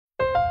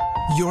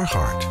Your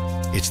heart.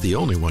 It's the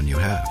only one you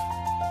have.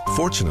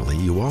 Fortunately,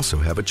 you also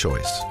have a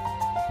choice.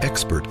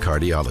 Expert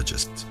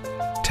cardiologists,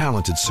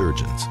 talented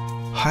surgeons,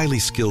 highly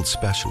skilled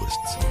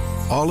specialists,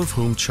 all of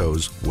whom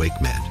chose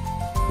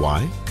WakeMed.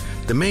 Why?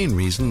 The main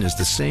reason is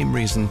the same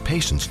reason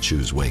patients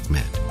choose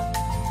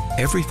WakeMed.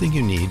 Everything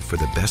you need for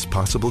the best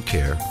possible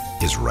care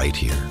is right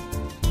here.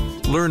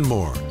 Learn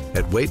more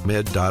at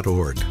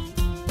wakemed.org.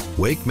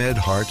 WakeMed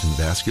Heart and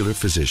Vascular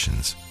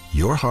Physicians.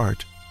 Your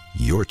heart,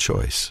 your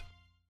choice.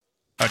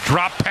 A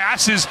drop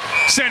pass is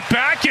sent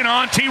back, and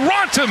Antti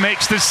Raanta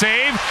makes the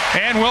save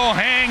and will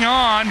hang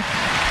on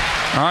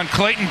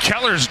Clayton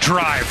Keller's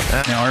drive.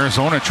 Now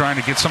Arizona trying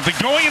to get something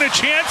going and a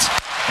chance.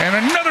 And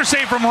another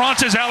save from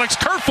Raanta as Alex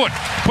Kerfoot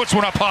puts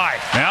one up high.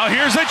 Now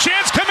here's the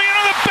chance coming in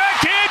on the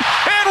backhand,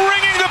 and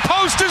ringing the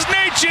post is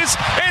Necas,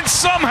 and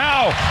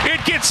somehow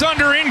it gets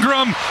under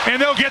Ingram, and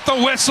they'll get the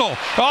whistle.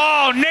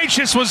 Oh,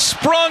 Necas was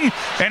sprung,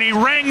 and he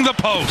rang the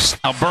post.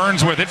 Now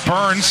Burns with it.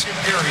 Burns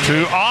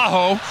to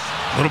Aho.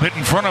 A little bit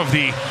in front of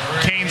the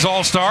Canes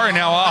All-Star, and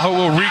now Aho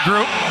will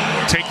regroup,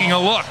 taking a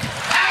look.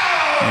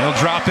 He'll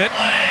drop it.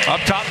 Up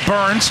top,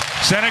 Burns.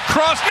 Sent it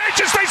across.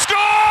 Necas, they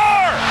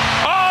score!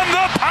 On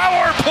the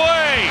power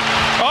play!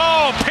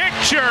 Oh,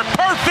 picture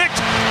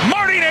perfect.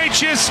 Martin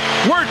Necas,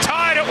 we're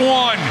tied at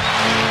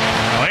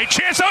 1. A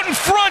chance out in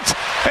front,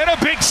 and a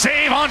big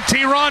save.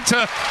 Antti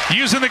Raanta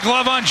using the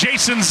glove on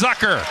Jason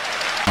Zucker.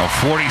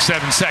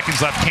 47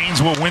 seconds left.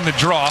 Canes will win the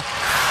draw.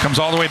 Comes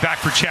all the way back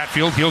for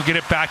Chatfield. He'll get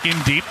it back in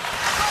deep.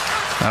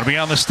 That'll be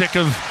on the stick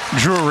of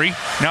Drury.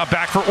 Now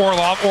back for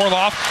Orlov.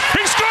 Orlov,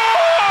 he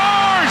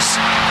scores!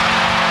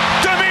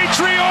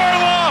 Dimitri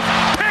Orlov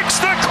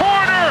picks the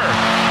corner.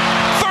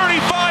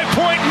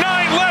 35.9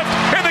 left,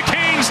 and the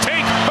Canes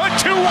take a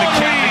 2-1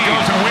 lead.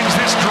 Goes and wins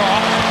this draw.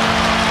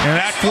 And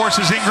that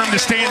forces Ingram to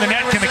stay in the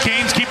net. Can the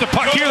Canes keep the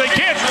puck here? They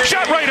can.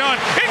 Shot right on.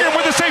 Ingram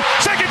with the save.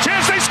 Second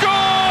chance, they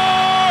score!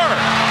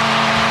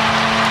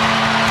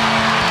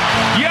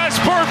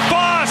 Jesper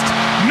Fast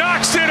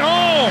knocks it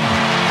home.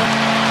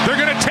 They're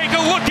going to take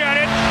a look at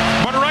it,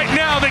 but right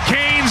now the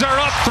Canes are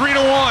up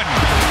 3-1.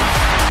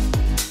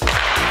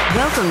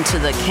 Welcome to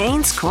the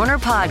Canes Corner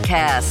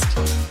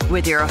Podcast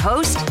with your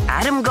host,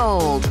 Adam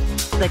Gold.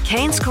 The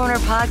Canes Corner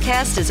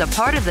Podcast is a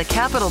part of the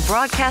Capital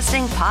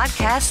Broadcasting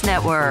Podcast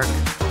Network.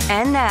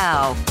 And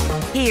now,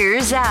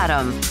 here's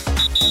Adam.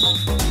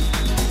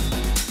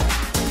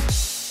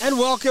 And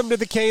welcome to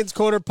the Canes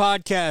Corner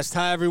Podcast.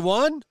 Hi,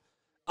 everyone.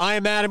 I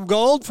am Adam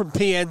Gold from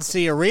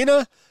PNC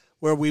Arena,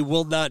 where we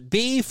will not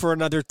be for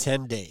another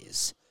 10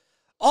 days.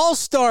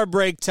 All-Star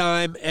break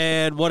time,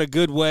 and what a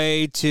good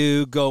way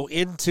to go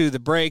into the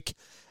break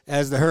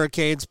as the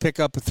Hurricanes pick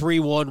up a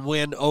 3-1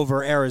 win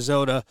over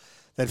Arizona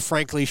that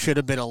frankly should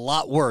have been a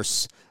lot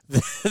worse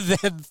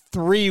than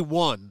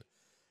 3-1.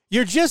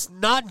 You're just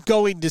not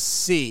going to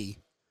see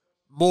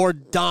more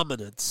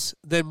dominance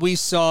than we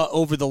saw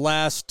over the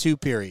last two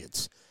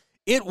periods.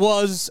 It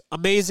was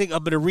amazing.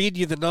 I'm going to read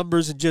you the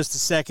numbers in just a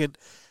second.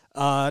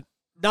 Not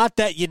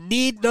that you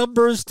need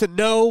numbers to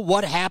know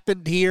what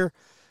happened here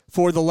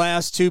for the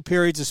last two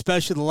periods,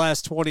 especially the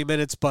last 20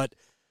 minutes, but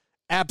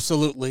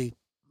absolutely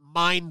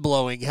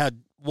mind-blowing how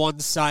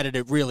one-sided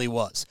it really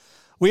was.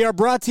 We are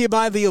brought to you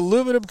by the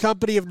Aluminum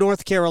Company of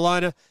North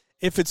Carolina.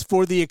 If it's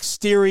for the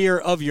exterior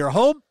of your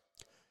home,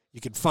 you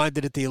can find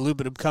it at the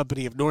Aluminum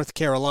Company of North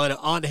Carolina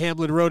on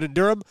Hamlin Road in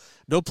Durham.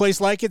 No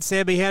place like it.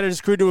 Sammy Hanna and his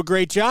crew do a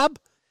great job.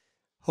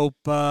 Hope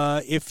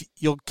if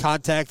you'll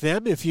contact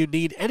them if you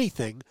need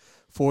anything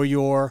for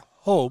your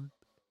home,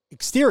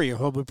 exterior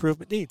home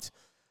improvement needs.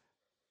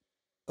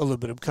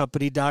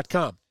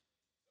 AluminumCompany.com.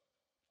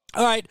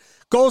 All right,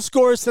 goal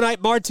scorers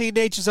tonight. Martin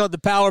Necas on the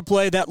power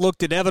play. That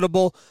looked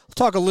inevitable. We'll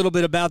talk a little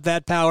bit about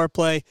that power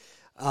play.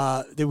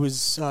 There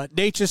was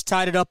Necas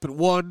tied it up at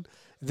 1.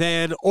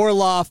 Then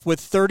Orlov with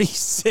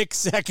 36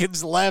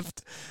 seconds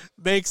left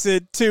makes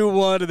it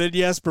 2-1. And then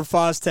Jesper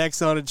Fast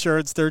tacks on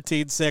insurance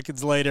 13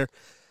 seconds later.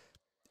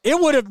 It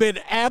would have been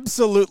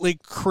absolutely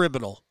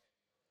criminal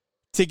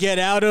to get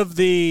out of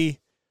the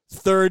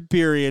third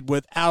period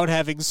without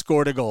having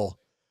scored a goal.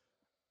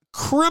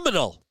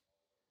 Criminal.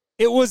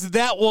 It was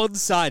that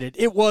one-sided.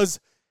 It was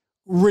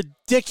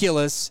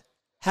ridiculous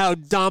how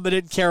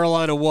dominant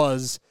Carolina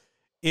was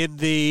in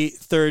the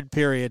third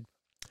period.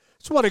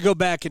 Just want to go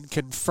back and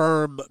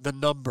confirm the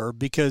number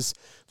because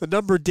the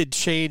number did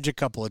change a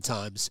couple of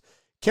times.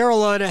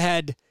 Carolina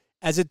had,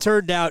 as it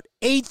turned out,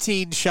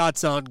 18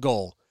 shots on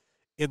goal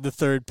in the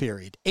third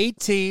period.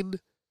 18-0.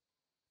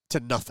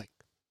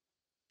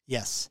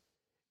 Yes.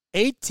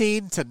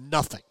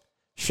 18-0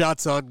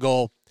 shots on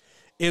goal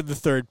in the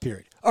third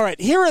period. All right,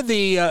 here are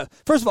the,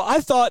 first of all, I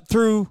thought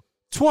through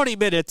 20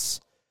 minutes,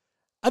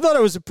 I thought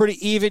it was a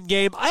pretty even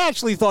game. I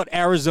actually thought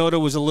Arizona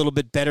was a little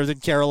bit better than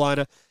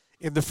Carolina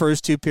in the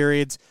first two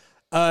periods.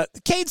 The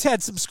Canes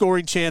had some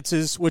scoring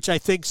chances, which I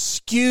think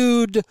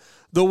skewed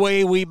the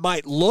way we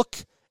might look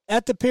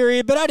at the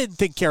period, but I didn't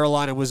think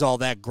Carolina was all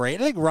that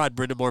great. I think Rod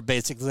Brindamore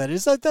basically said it.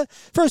 It's like the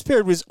first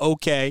period was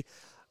okay.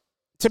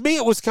 To me,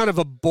 it was kind of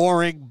a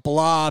boring,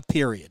 blah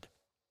period.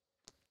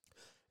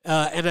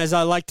 And as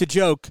I like to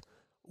joke,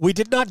 we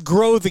did not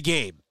grow the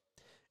game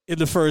in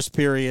the first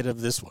period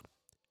of this one.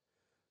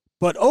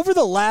 But over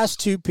the last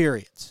two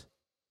periods,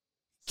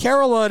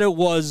 Carolina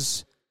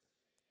was,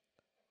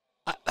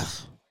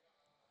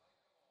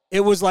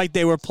 it was like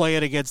they were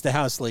playing against the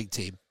House League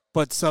team,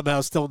 but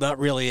somehow still not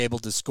really able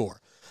to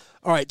score.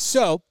 All right,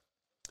 so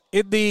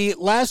in the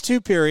last two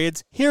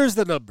periods, here's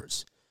the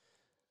numbers.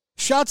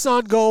 Shots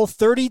on goal,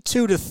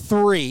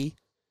 32-3,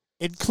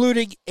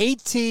 including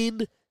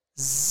 18-0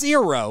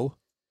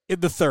 in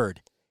the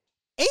third.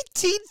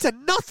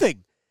 18-0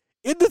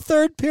 in the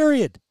third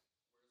period.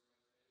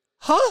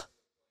 Huh?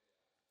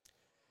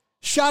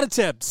 Shot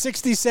attempt,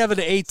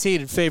 67-18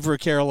 in favor of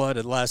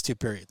Carolina in the last two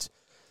periods.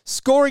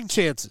 Scoring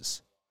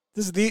chances.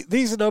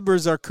 These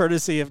numbers are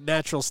courtesy of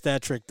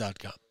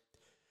naturalstattrick.com.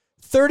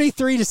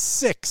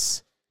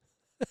 33-6.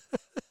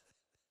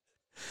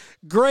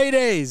 Grade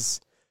A's,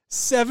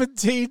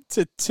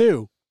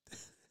 17-2.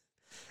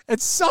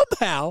 And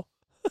somehow,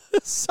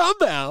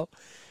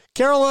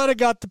 Carolina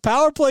got the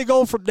power play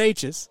goal from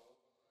Necas,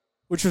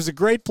 which was a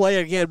great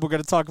play. Again, we're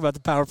going to talk about the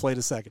power play in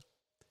a second.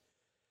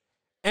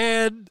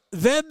 And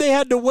then they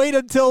had to wait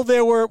until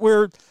they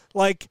were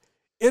like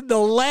in the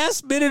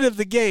last minute of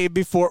the game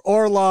before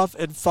Orlov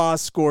and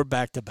Fast scored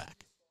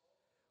back-to-back.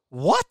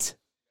 What?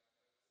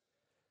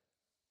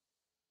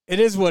 It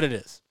is what it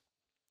is.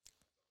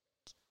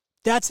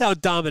 That's how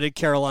dominant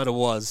Carolina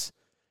was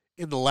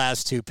in the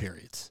last two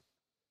periods.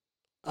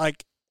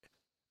 Like,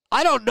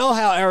 I don't know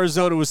how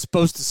Arizona was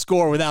supposed to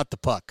score without the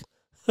puck.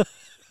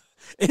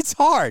 It's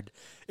hard.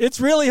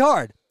 It's really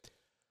hard.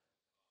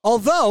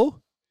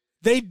 Although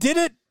they did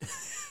it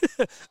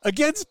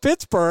against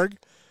Pittsburgh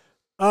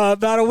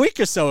about a week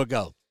or so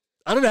ago.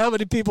 I don't know how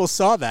many people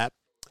saw that.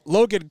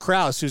 Logan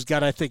Krause, who's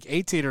got, I think,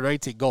 18 or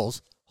 19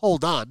 goals.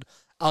 Hold on.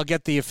 I'll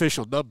get the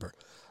official number.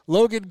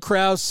 Logan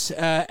Krause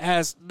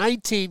has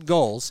 19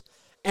 goals,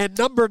 and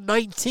number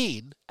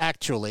 19,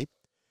 actually,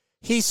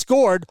 he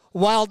scored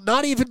while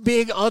not even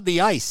being on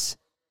the ice.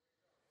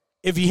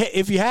 If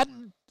you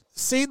hadn't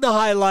seen the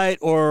highlight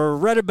or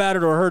read about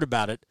it or heard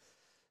about it,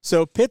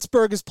 so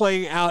Pittsburgh is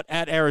playing out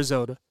at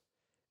Arizona,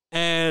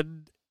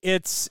 and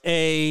it's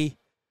a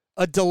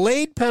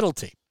delayed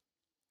penalty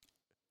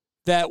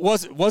that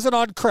wasn't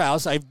on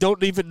Krause. I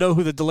don't even know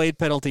who the delayed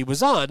penalty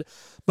was on,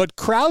 but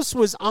Krause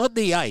was on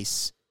the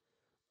ice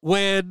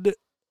when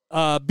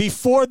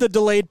before the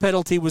delayed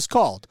penalty was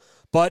called.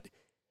 But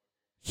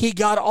he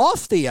got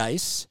off the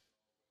ice,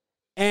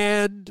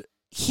 and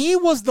he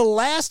was the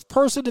last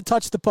person to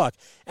touch the puck.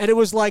 And it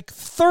was like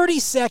 30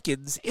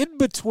 seconds in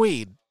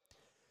between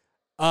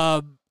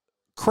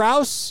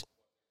Krause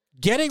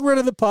getting rid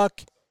of the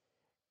puck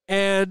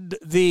and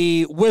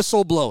the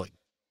whistle blowing.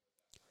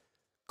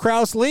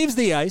 Krause leaves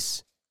the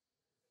ice.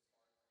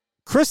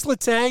 Chris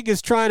Letang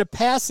is trying to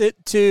pass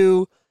it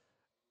to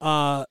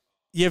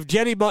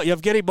Yevgeny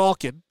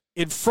Malkin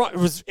in front. It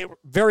was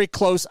very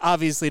close,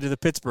 obviously, to the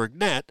Pittsburgh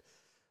net.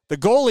 The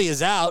goalie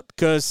is out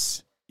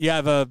because you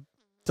have a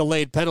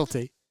delayed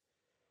penalty.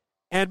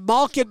 And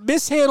Malkin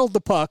mishandled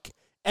the puck,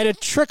 and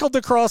it trickled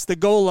across the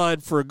goal line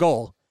for a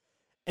goal.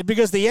 And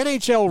because the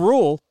NHL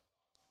rule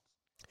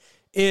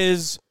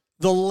is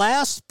the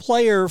last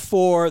player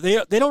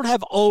they don't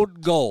have own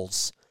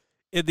goals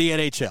in the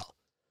NHL.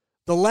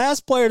 The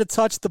last player to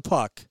touch the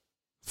puck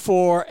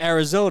for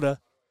Arizona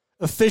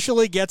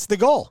officially gets the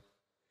goal.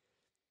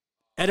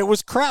 And it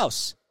was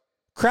Krause.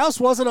 Krause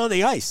wasn't on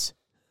the ice.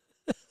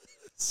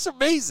 It's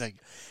amazing.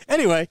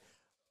 Anyway,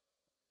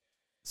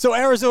 so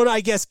Arizona,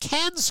 I guess,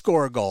 can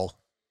score a goal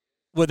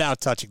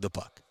without touching the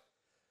puck.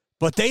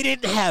 But they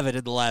didn't have it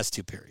in the last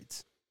two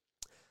periods.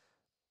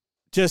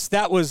 Just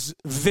that was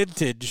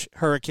vintage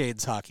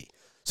Hurricanes hockey.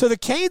 So the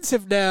Canes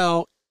have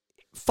now,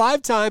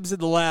 5 times in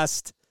the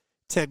last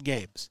 10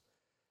 games,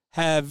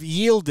 have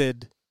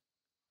yielded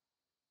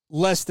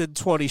less than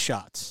 20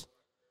 shots.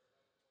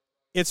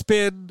 It's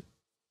been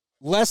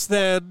less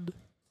than,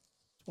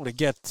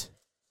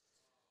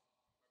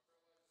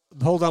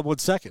 hold on one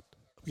second.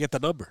 Let me get the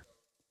number.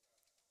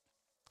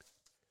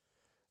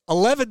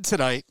 11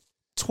 tonight,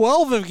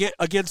 12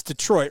 against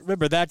Detroit.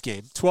 Remember that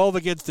game? 12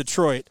 against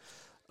Detroit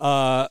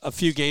a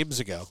few games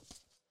ago.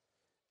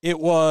 It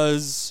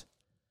was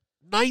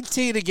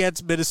 19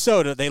 against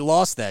Minnesota. They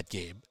lost that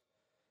game.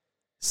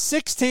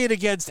 16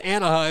 against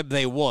Anaheim,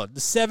 they won.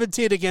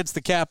 17 against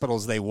the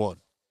Capitals, they won.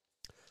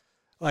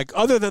 Like,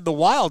 other than the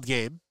Wild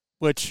game,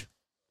 which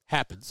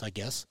happens, I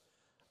guess,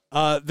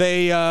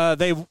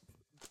 they've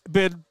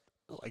been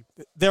like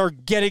they're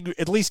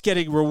at least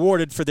getting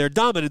rewarded for their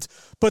dominance.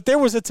 But there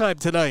was a time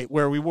tonight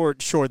where we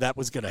weren't sure that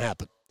was going to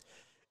happen.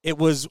 It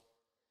was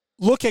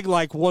looking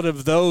like one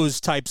of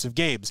those types of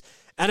games.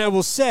 And I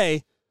will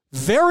say,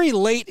 very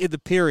late in the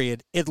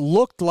period, it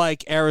looked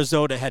like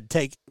Arizona had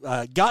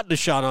gotten a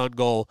shot on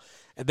goal,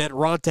 and then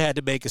Raanta had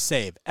to make a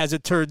save. As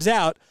it turns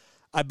out,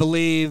 I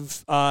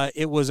believe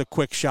it was a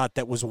quick shot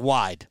that was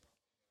wide.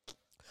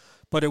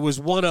 But it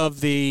was one of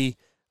the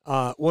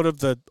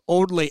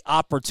only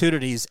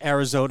opportunities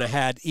Arizona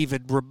had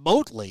even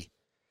remotely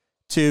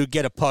to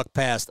get a puck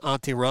past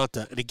Antti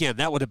Raanta. And again,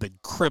 that would have been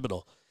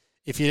criminal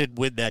if you didn't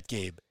win that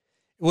game.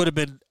 It would have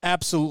been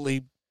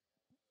absolutely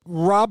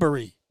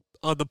robbery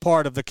on the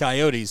part of the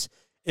Coyotes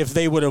if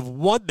they would have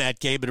won that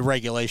game in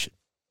regulation.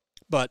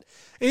 But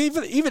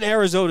even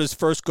Arizona's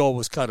first goal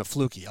was kind of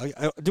fluky.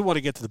 I do want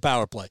to get to the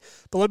power play,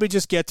 but let me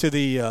just get to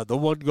the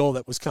one goal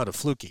that was kind of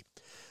fluky.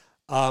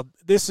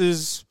 This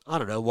is,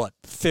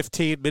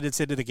 15 minutes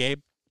into the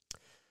game.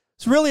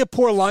 It's really a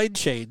poor line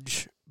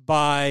change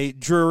by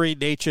Drury,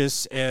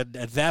 Necas, and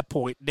at that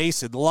point,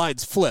 Nason. The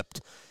lines flipped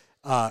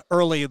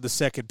early in the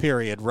second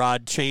period.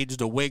 Rod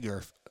changed a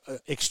winger,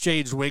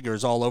 exchanged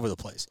wingers all over the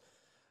place.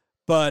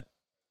 But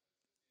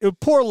a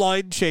poor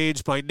line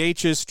change by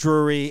Necas,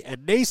 Drury,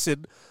 and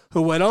Nason,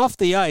 who went off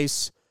the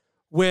ice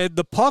when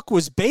the puck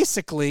was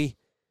basically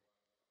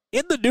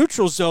in the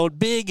neutral zone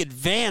being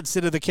advanced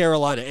into the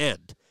Carolina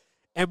end.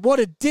 And what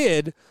it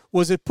did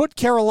was it put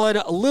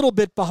Carolina a little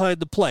bit behind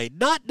the play,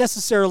 not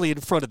necessarily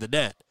in front of the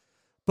net,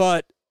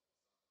 but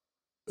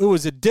it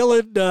was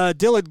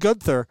Dylan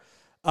Gunther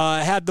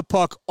had the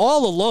puck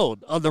all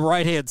alone on the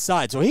right-hand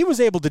side. So he was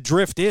able to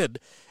drift in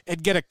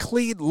and get a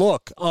clean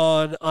look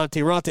on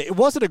Antti Raanta. It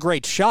wasn't a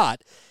great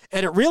shot,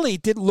 and it really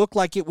didn't look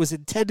like it was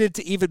intended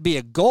to even be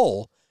a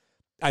goal.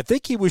 I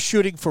think he was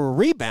shooting for a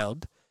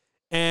rebound,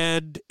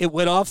 and it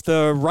went off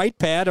the right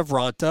pad of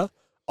Raanta,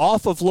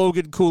 off of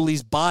Logan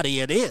Cooley's body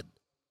and in.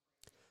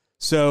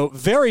 So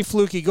very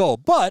fluky goal.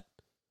 But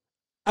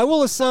I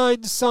will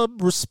assign some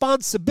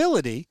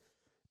responsibility,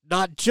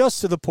 not just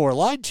to the poor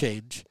line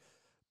change,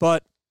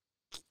 but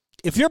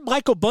if you're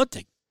Michael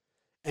Bunting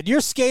and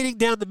you're skating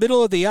down the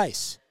middle of the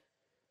ice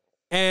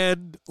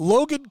and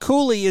Logan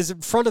Cooley is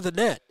in front of the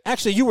net.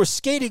 Actually, you were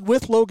skating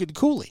with Logan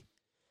Cooley.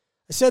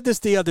 I said this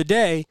the other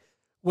day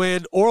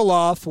when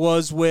Orlov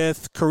was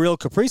with Kirill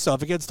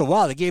Kaprizov against the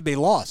Wild, the game they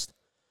lost.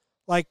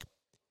 Like,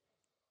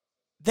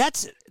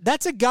 that's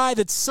a guy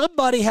that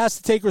somebody has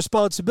to take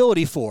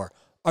responsibility for.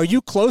 Are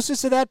you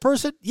closest to that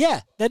person?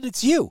 Yeah, then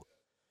it's you.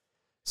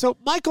 So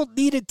Michael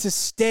needed to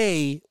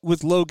stay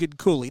with Logan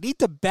Cooley, need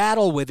to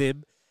battle with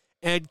him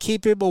and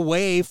keep him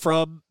away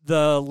from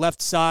the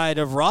left side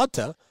of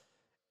Raanta.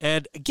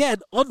 And again,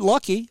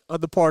 unlucky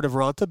on the part of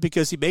Raanta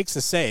because he makes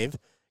the save.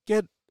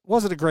 Again,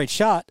 wasn't a great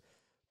shot,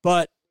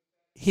 but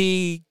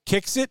he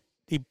kicks it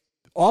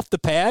off the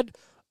pad,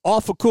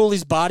 off of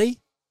Cooley's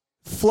body,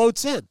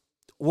 floats in,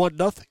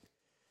 1-0.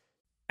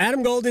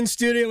 Adam Gold in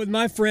studio with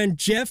my friend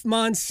Jeff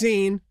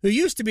Monsine, who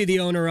used to be the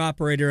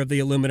owner-operator of the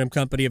Aluminum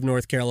Company of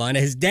North Carolina.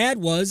 His dad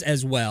was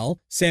as well.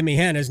 Sammy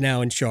Hanna's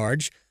now in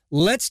charge.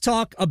 Let's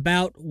talk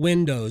about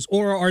windows,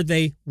 or are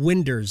they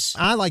winders?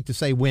 I like to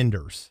say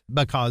winders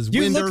because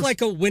you look like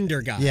a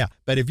winder guy. Yeah,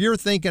 but if you're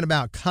thinking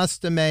about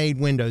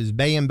custom-made windows,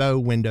 bay and bow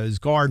windows,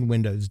 garden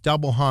windows,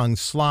 double hung,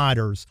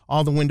 sliders,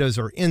 all the windows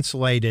are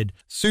insulated,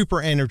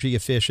 super energy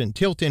efficient,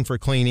 tilt-in for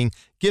cleaning.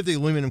 Give the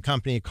Aluminum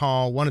Company a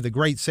call. One of the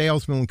great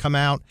salesmen will come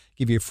out,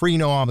 give you a free,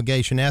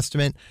 no-obligation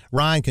estimate.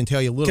 Ryan can tell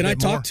you a little bit more.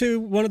 Can I talk to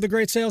one of the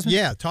great salesmen?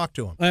 Yeah, talk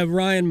to him. I have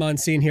Ryan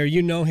Monsine here.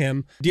 You know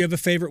him. Do you have a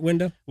favorite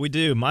window? We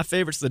do. My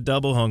favorite's the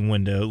double-hung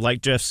window.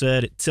 Like Jeff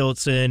said, it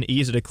tilts in,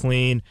 easy to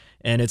clean,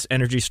 and it's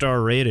Energy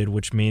Star rated,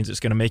 which means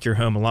it's going to make your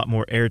home a lot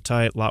more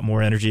airtight, a lot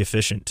more energy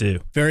efficient, too.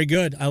 Very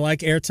good. I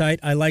like airtight.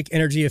 I like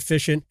energy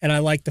efficient, and I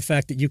like the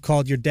fact that you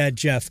called your dad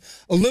Jeff.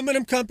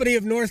 Aluminum Company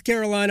of North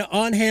Carolina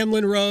on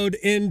Hamlin Road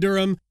in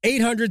Durham,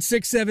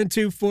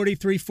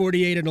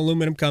 800-672-4348 at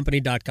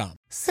aluminumcompany.com.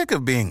 Sick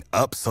of being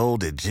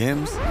upsold at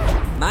gyms?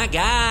 My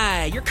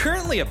guy, you're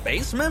currently a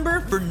base member?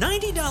 For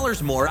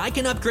 $90 more, I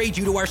can upgrade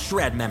you to our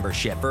Shred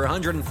membership. For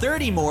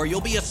 $130 more,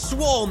 you'll be a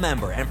Swole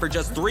member. And for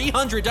just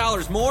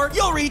 $300 more,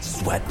 you'll reach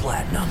Sweat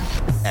Platinum.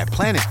 At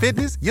Planet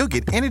Fitness, you'll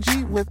get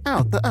energy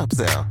without the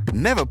upsell.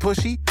 Never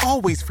pushy,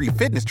 always free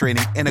fitness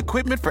training and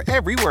equipment for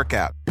every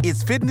workout.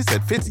 It's fitness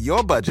that fits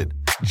your budget.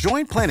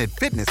 Join Planet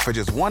Fitness for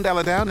just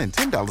 $1 down and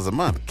 $10 a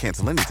month.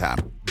 Cancel anytime.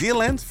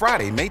 Deal ends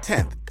Friday, May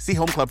 10th. See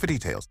Home Club for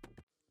details.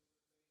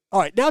 All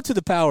right, now to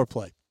the power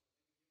play,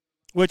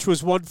 which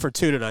was 1 for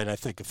 2 tonight, I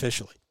think,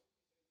 officially.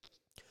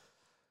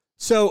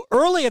 So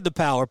early in the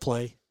power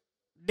play,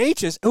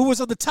 Necas, who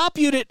was on the top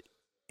unit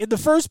in the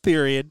first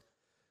period,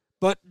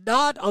 but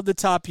not on the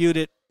top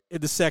unit in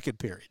the second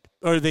period,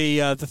 or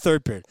the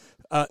third period.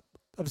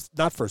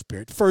 Not first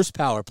period, first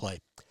power play.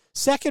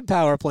 Second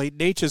power play,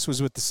 Necas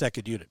was with the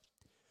second unit.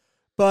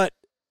 But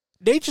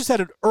Necas had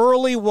an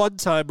early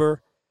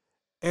one-timer,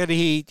 and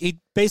he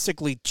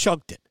basically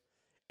chunked it.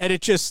 And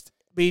it just,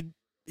 he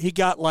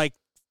got like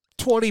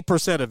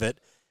 20% of it,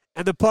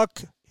 and the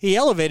puck, he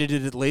elevated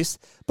it at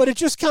least, but it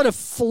just kind of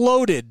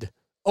floated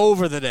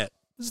over the net.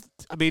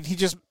 He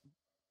just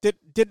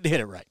didn't hit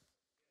it right.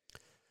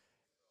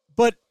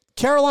 But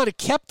Carolina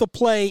kept the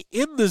play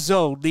in the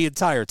zone the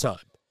entire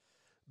time.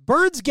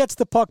 Burns gets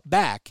the puck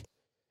back,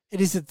 and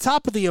he's at the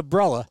top of the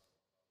umbrella,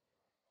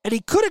 and he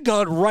could have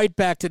gone right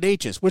back to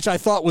Necas, which I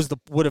thought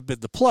would have been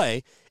the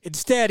play.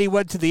 Instead, he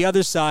went to the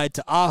other side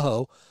to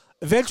Aho.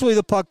 Eventually,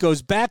 the puck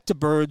goes back to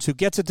Burns, who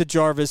gets it to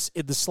Jarvis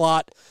in the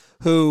slot,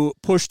 who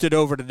pushed it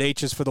over to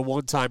Necas for the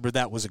one-timer.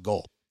 That was a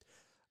goal.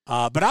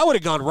 But I would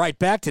have gone right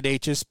back to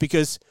Necas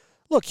because,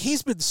 look,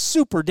 he's been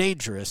super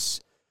dangerous,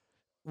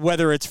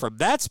 whether it's from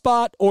that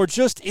spot or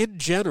just in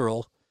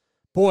general.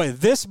 Boy,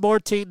 this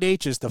Martin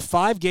Necas, the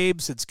 5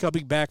 games since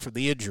coming back from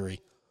the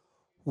injury,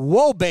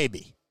 whoa,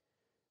 baby.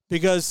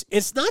 Because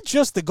it's not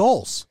just the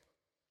goals.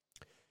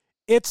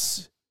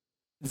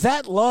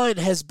 That line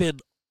has been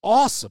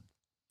awesome.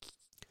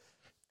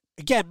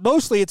 Again,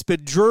 mostly it's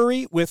been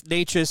Drury with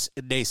Necas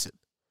and Nason.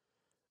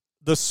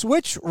 The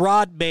switch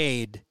Rod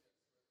made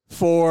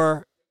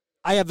for,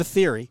 I have a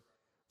theory,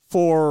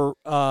 for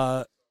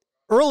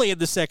early in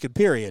the second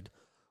period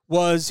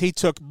was he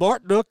took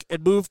Martinook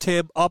and moved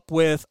him up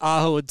with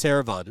Aho and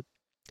Teravainen.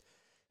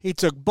 He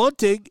took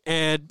Bunting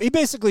and he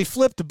basically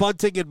flipped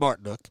Bunting and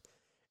Martinook.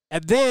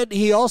 And then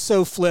he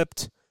also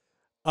flipped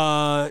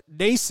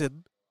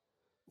Nason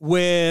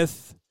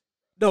with,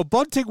 no,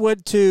 Bunting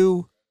went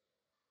to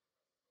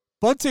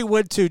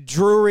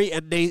Drury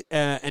and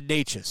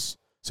Necas.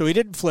 So he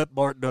didn't flip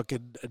Martinook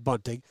and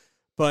Bunting.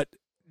 But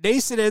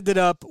Nason ended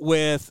up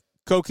with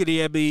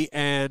Kotkaniemi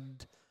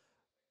and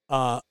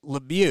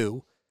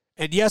Lemieux.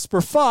 And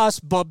Jesper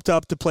Fast bumped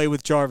up to play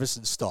with Jarvis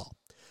and Stahl.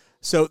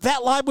 So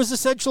that line was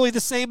essentially the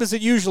same as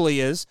it usually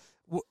is,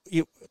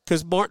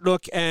 because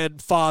Martinook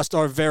and Fast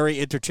are very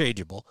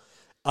interchangeable.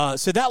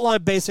 So that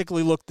line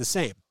basically looked the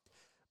same.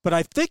 But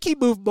I think he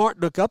moved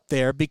Martinook up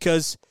there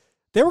because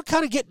they were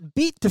kind of getting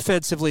beat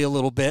defensively a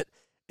little bit,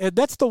 and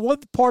that's the one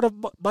part of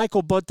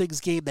Michael Bunting's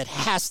game that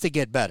has to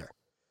get better.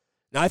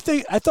 Now, I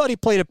thought he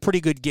played a pretty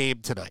good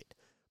game tonight,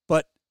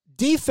 but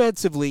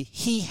defensively,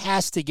 he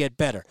has to get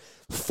better.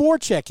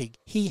 Forechecking,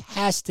 he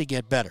has to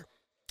get better.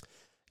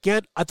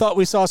 Again, I thought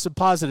we saw some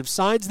positive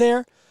signs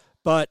there,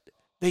 but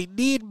they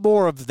need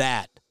more of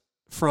that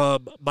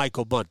from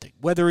Michael Bunting.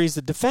 Whether he's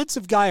a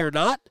defensive guy or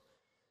not,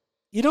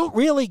 you don't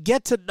really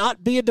get to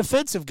not be a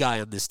defensive guy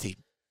on this team.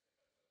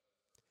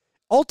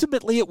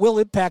 Ultimately, it will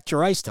impact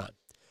your ice time.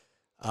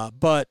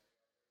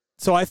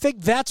 So I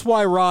think that's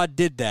why Rod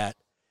did that.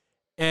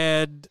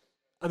 And,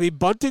 I mean,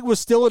 Bunting was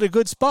still in a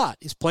good spot.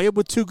 He's playing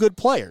with 2 good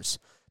players,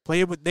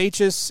 playing with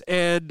Necas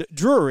and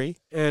Drury.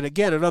 And,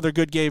 again, another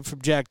good game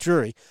from Jack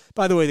Drury.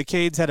 By the way, the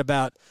Canes had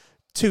about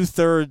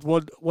two-thirds of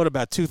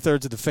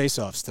the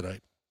faceoffs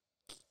tonight.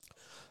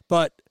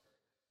 But,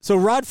 so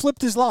Rod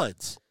flipped his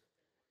lines.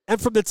 And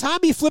from the time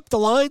he flipped the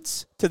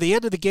lines to the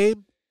end of the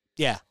game,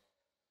 yeah,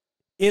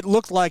 it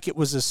looked like it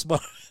was a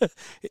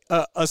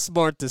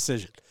smart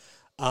decision.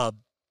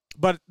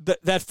 But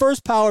that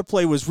first power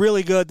play was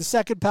really good. The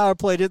second power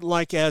play didn't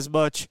like as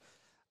much.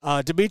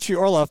 Dimitri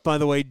Orlov, by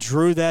the way,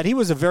 drew that. He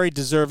was a very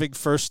deserving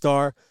first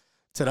star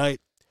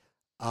tonight.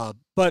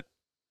 But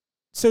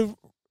so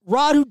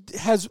Rod, who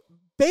has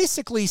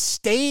basically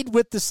stayed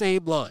with the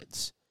same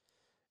lines.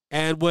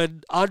 And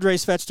when Andrei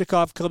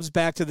Svechnikov comes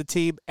back to the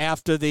team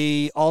after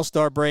the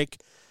All-Star break,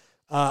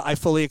 I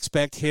fully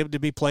expect him to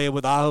be playing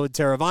with Aho and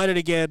Teravainen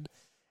again.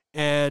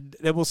 And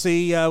then we'll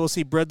see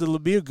Brendan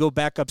Lemieux go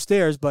back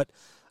upstairs. But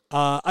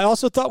I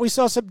also thought we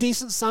saw some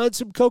decent signs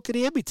from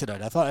Kotkaniemi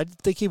tonight. I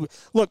didn't think he would.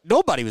 Look,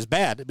 nobody was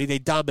bad. I mean, they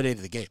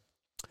dominated the game.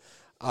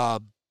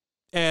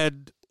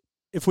 And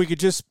if we could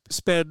just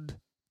spend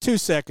 2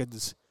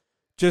 seconds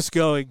just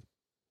going,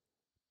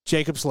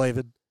 Jacob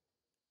Slavin,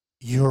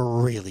 you're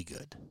really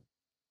good.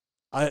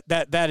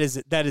 That is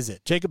it. That is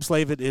it. Jacob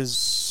Slavin is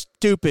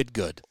stupid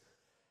good.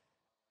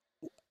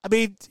 I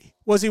mean,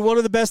 was he one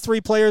of the best 3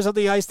 players on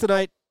the ice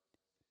tonight?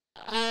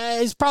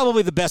 He's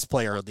probably the best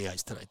player on the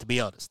ice tonight, to be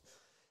honest.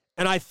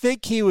 And I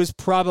think he was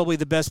probably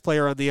the best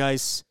player on the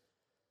ice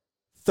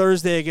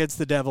Thursday against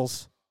the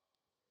Devils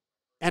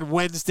and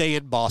Wednesday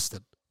in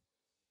Boston.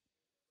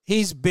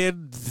 He's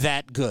been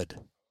that good.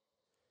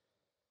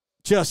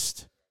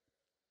 Just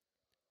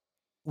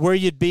where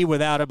you'd be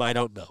without him, I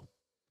don't know.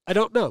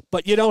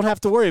 But you don't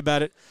have to worry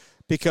about it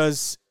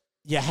because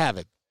you have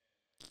him.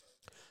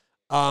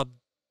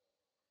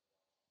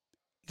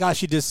 Gosh,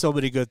 he did so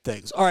many good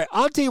things. All right,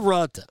 Antti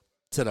Raanta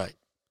tonight.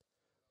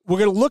 We're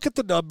going to look at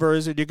the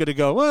numbers, and you're going to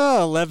go,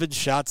 well, 11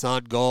 shots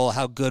on goal.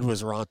 How good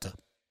was Raanta?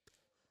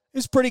 He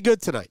was pretty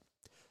good tonight.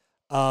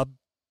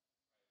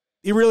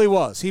 He really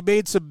was. He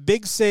made some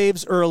big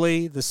saves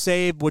early. The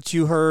save, which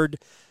you heard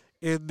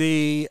in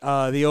the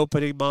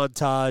opening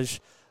montage,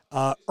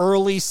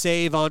 early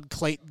save on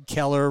Clayton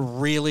Keller,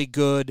 really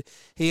good.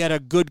 He had a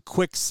good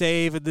quick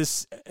save in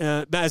this.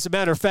 As a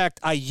matter of fact,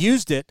 I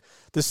used it,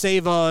 the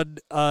save on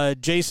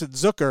Jason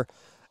Zucker,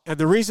 and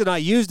the reason I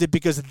used it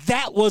because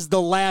that was the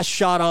last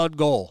shot on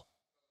goal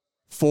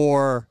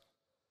for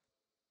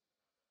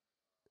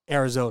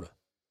Arizona.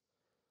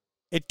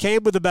 It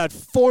came with about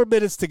 4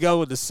 minutes to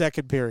go in the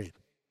second period.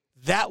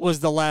 That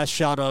was the last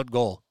shot on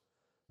goal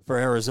for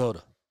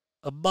Arizona.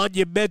 A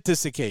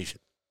monumentous occasion.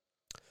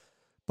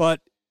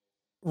 But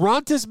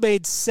Ranta's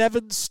made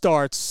 7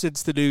 starts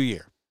since the new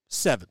year.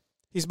 7.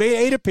 He's made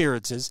 8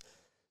 appearances,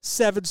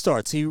 7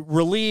 starts. He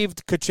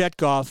relieved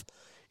Kochetkov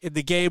in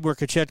the game where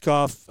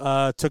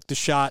Kochetkov took the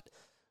shot.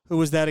 Who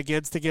was that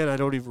against again? I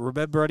don't even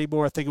remember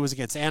anymore. I think it was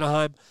against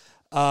Anaheim.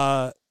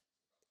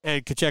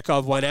 And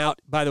Kochetkov went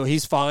out. By the way,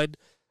 he's fine.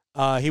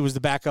 He was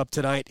the backup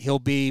tonight. He'll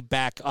be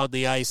back on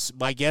the ice.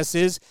 My guess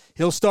is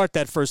he'll start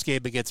that first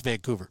game against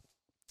Vancouver.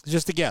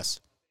 Just a guess.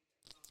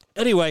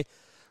 Anyway,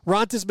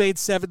 Raanta's made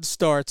 7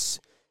 starts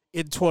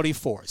in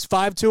 24. He's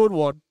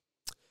 5-2-1.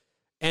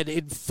 And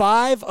in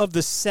 5 of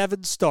the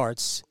 7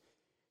 starts,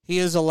 he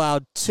has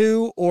allowed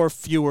 2 or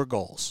fewer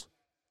goals.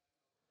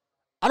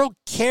 I don't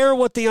care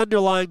what the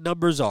underlying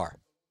numbers are.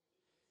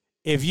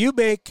 If you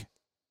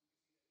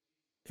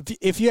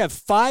have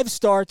 5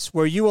 starts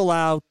where you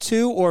allow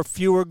 2 or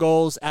fewer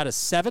goals out of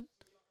 7,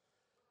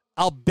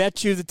 I'll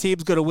bet you the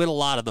team's going to win a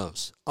lot of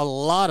those. A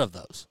lot of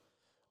those.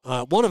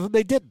 One of them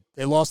they didn't.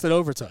 They lost in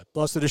overtime.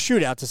 Lost in a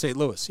shootout to St.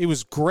 Louis. He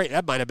was great.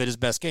 That might have been his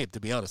best game, to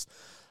be honest.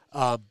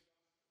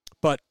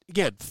 But,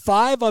 again,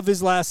 5 of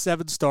his last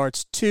 7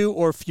 starts, 2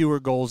 or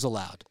fewer goals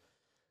allowed.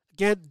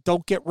 Again,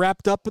 don't get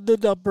wrapped up in the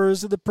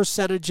numbers and the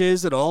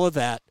percentages and all of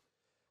that.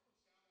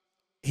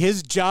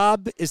 His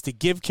job is to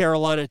give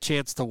Carolina a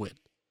chance to win.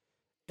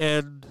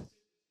 And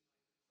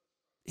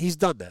he's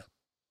done that.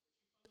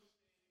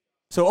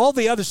 So all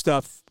the other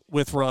stuff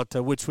with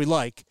Raanta, which we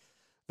like,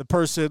 the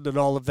person and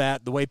all of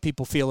that, the way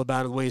people feel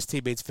about him, the way his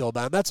teammates feel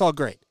about him, that's all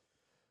great.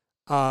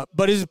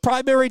 But his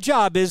primary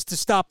job is to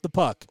stop the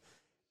puck.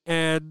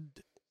 And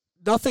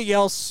nothing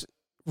else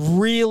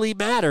really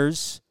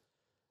matters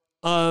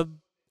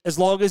as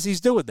long as he's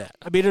doing that.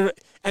 I mean,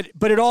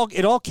 but it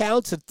all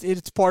counts.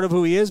 It's part of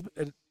who he is.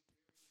 And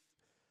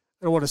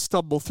I don't want to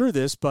stumble through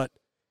this, but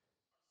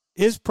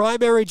his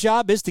primary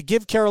job is to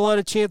give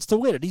Carolina a chance to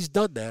win, and he's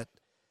done that.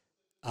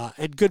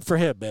 And good for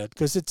him, man,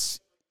 because this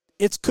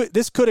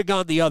could have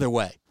gone the other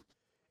way.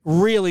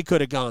 Really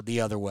could have gone the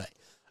other way.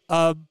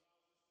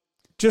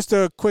 Just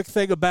a quick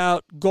thing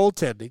about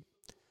goaltending.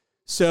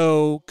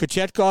 So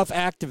Kochetkov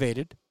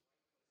activated.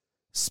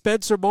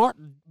 Spencer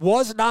Martin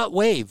was not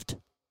waived.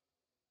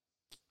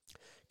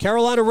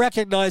 Carolina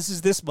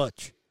recognizes this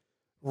much.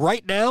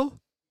 Right now,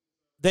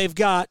 they've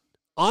got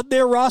on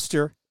their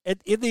roster in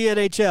the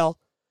NHL,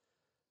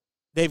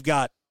 they've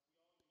got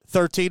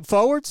 13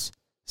 forwards,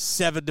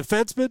 7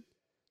 defensemen,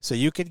 so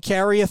you can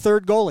carry a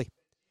third goalie.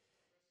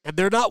 And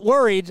they're not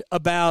worried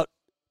about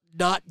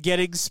not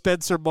getting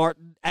Spencer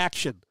Martin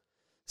action.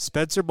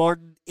 Spencer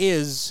Martin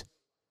is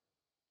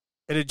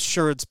an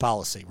insurance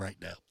policy right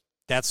now.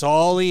 That's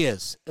all he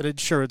is, an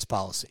insurance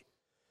policy.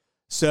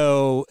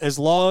 So as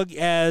long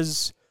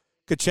as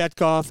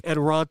Kochetkov and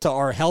Raanta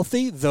are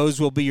healthy,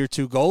 those will be your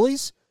 2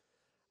 goalies.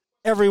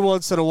 Every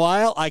once in a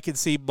while, I can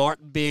see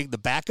Martin being the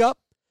backup.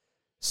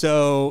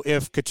 So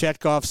if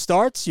Kochetkov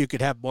starts, you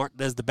could have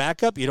Martin as the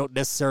backup. You don't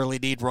necessarily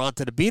need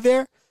Raanta to be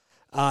there.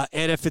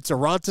 And if it's a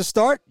Raanta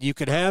start, you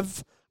could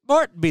have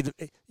Martin be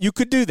you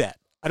could do that.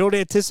 I don't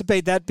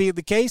anticipate that being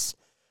the case.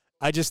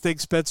 I just think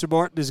Spencer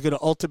Martin is going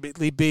to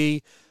ultimately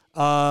be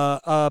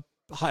a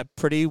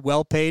pretty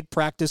well-paid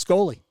practice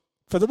goalie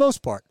for the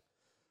most part.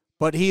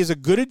 But he is a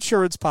good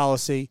insurance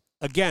policy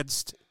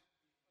against,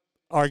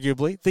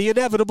 arguably, the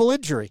inevitable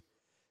injury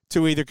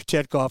to either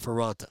Kochetkov or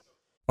Raanta.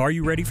 Are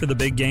you ready for the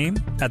big game?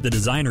 At the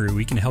Designery,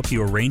 we can help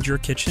you arrange your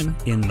kitchen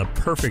in the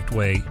perfect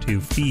way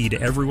to feed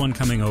everyone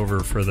coming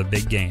over for the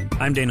big game.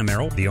 I'm Dana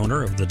Merrill, the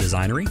owner of the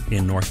Designery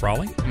in North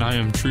Raleigh. And I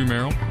am True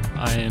Merrill.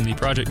 I am the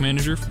project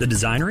manager. The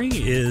Designery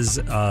is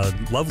a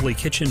lovely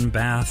kitchen,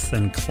 bath,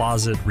 and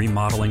closet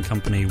remodeling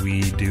company.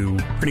 We do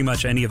pretty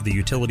much any of the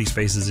utility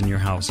spaces in your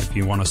house. If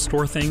you want to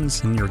store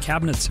things in your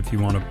cabinets, if you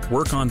want to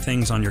work on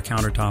things on your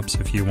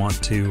countertops, if you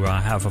want to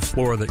have a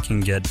floor that can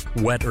get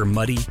wet or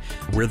muddy,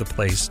 we're the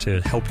place to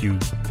help you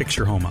fix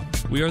your home up.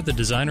 We are the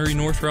Designery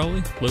North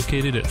Raleigh,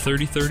 located at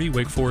 3030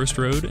 Wake Forest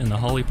Road in the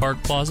Holly Park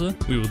Plaza.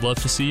 We would love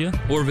to see you,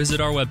 or visit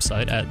our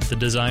website at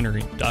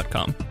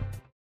thedesignery.com.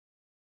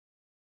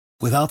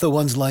 Without the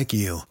ones like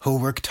you, who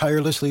work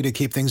tirelessly to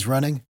keep things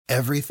running,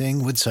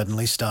 everything would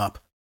suddenly stop.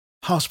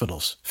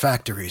 Hospitals,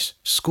 factories,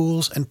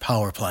 schools, and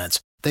power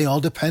plants, they all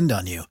depend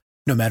on you.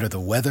 No matter the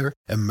weather,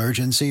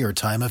 emergency, or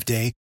time of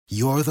day,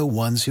 you're the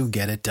ones who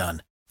get it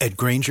done. At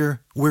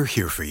Grainger, we're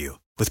here for you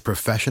with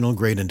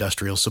professional-grade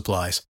industrial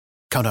supplies.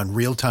 Count on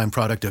real-time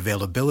product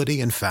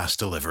availability and fast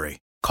delivery.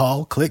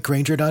 Call,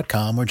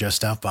 clickgrainger.com, or just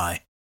stop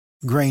by.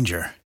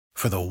 Grainger,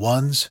 for the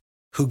ones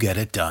who get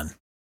it done.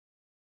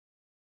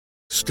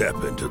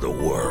 Step into the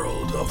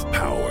world of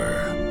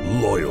power,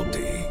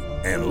 loyalty,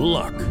 and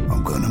luck.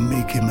 I'm gonna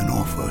make him an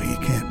offer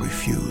he can't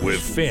refuse.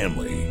 With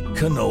family,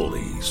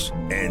 cannolis,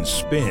 and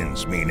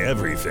spins mean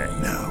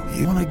everything. Now,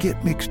 you wanna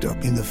get mixed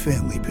up in the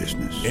family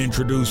business.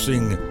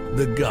 Introducing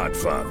The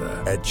Godfather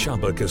at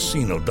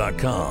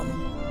ChumbaCasino.com.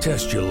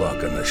 Test your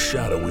luck in the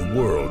shadowy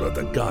world of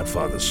The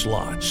Godfather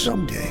slot.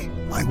 Someday,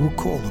 I will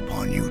call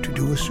upon you to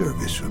do a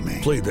service for me.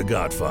 Play The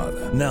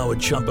Godfather, now at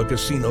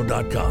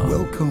ChumbaCasino.com.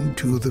 Welcome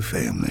to the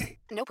family.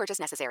 No purchase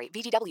necessary.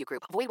 VGW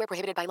Group. Void where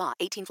prohibited by law.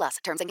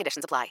 18+. Terms and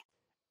conditions apply.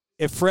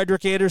 If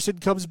Frederik Andersen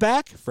comes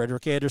back,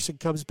 Frederik Andersen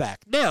comes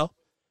back. Now,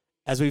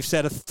 as we've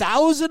said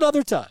 1,000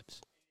 other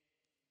times,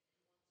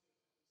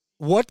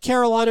 what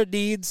Carolina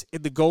needs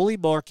in the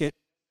goalie market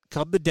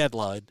come the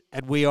deadline,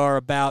 and we are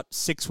about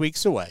 6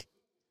 weeks away,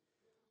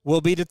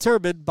 will be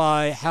determined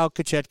by how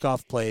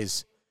Kochetkov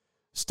plays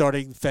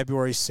starting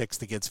February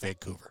 6th against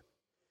Vancouver.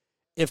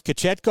 If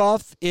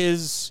Kochetkov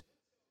is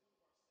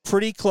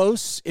pretty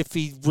close, if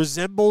he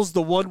resembles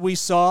the one we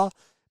saw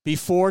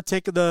before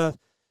taking the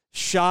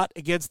shot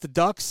against the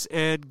Ducks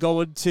and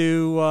going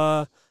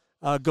to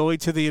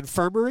the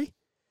infirmary,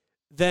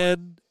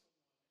 then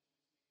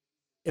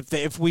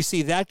if we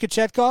see that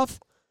Kochetkov,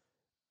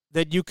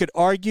 then you could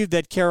argue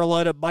that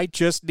Carolina might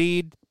just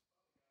need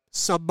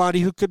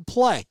somebody who can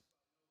play,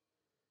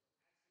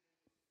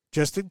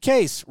 just in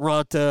case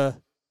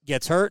Raanta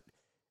gets hurt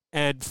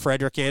and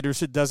Frederik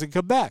Andersen doesn't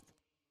come back.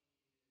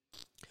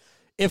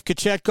 If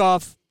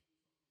Kochetkov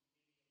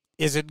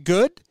isn't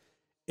good,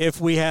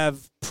 if we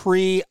have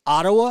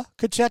pre-Ottawa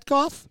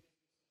Kochetkov,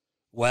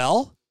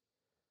 well,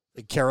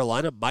 then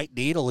Carolina might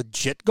need a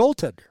legit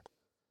goaltender.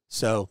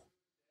 So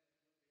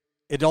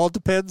it all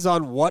depends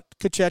on what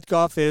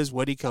Kochetkov is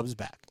when he comes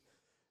back.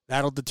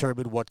 That'll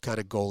determine what kind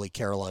of goalie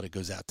Carolina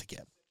goes out to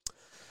get.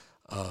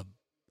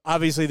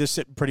 Obviously, they're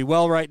sitting pretty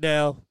well right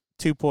now.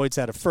 2 points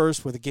out of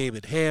first with a game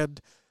in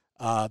hand.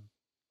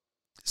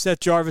 Seth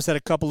Jarvis had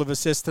a couple of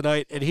assists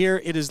tonight. And here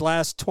in his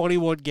last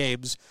 21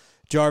 games,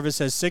 Jarvis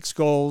has 6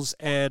 goals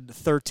and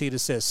 13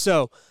 assists.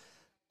 So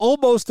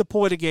almost a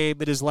point a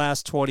game in his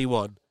last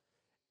 21.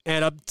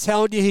 And I'm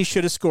telling you, he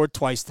should have scored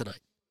twice tonight.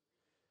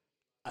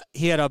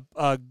 He had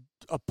a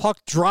puck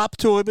drop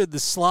to him in the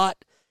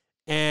slot,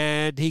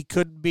 and he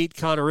couldn't beat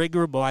Connor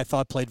Ingram, who I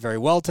thought played very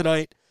well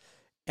tonight.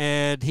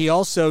 And he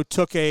also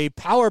took a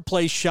power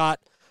play shot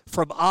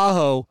from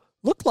Aho.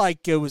 Looked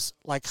like it was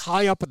like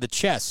high up in the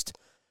chest.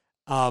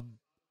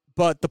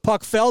 But the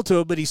puck fell to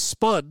him, and he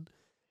spun,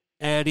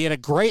 and he had a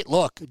great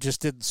look,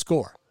 just didn't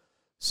score.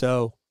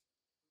 So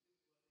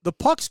the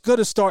puck's going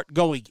to start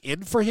going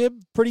in for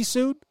him pretty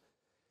soon.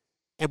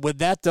 And when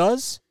that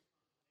does,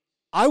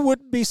 I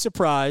wouldn't be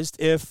surprised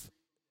if,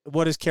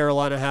 what does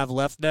Carolina have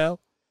left now?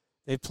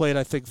 They've played,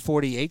 I think,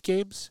 48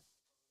 games.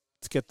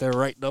 Let's get their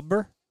right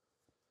number.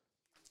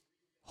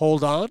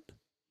 Hold on.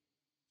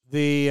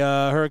 The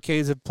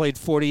Hurricanes have played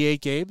 48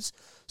 games.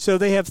 So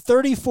they have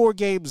 34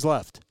 games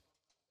left.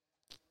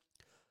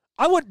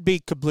 I wouldn't be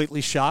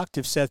completely shocked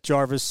if Seth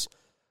Jarvis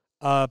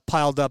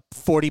piled up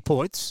 40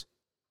 points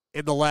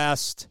in the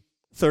last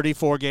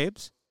 34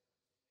 games.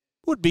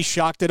 Wouldn't be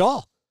shocked at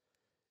all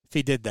if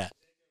he did that.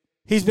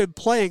 He's been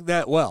playing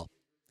that well.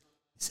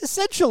 He's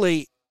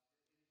essentially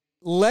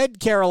led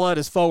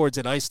Carolina's forwards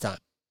in ice time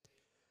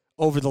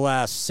over the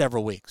last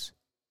several weeks.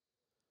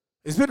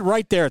 He's been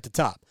right there at the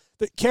top.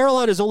 But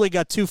Carolina's only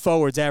got 2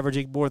 forwards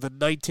averaging more than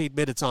 19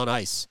 minutes on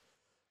ice.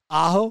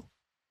 Aho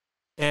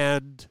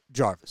and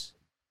Jarvis.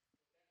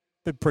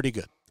 Been pretty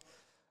good.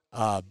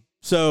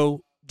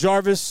 So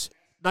Jarvis,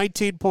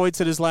 19 points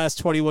in his last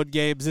 21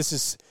 games. This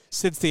is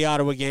since the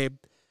Ottawa game.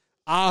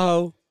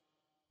 Aho,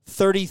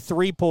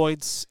 33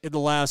 points in the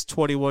last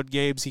 21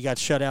 games. He got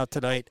shut out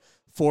tonight.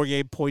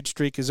 4-game point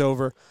streak is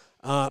over.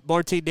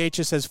 Martin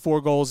Necas has 4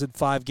 goals in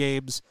 5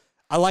 games.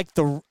 I like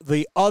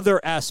the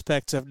other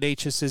aspects of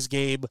Necas'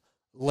 game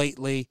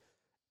lately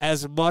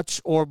as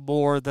much or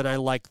more than I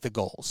like the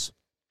goals.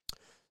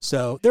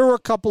 So there were a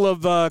couple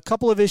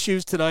of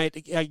issues tonight.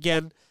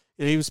 Again,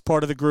 he was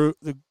part of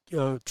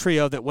the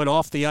trio that went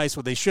off the ice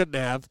when they shouldn't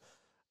have,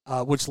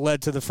 which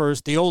led to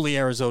the only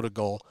Arizona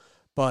goal.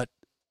 But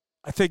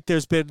I think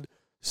there's been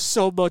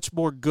so much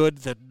more good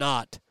than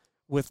not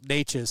with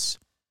Necas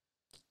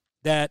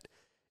that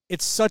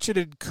it's such an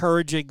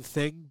encouraging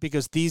thing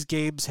because these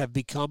games have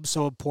become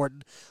so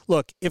important.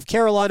 Look, if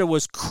Carolina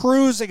was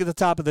cruising at the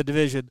top of the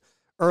division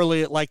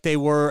early like they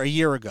were a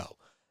year ago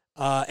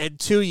and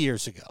 2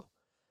 years ago,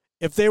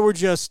 if they were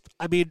just,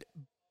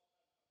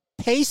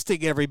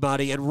 pasting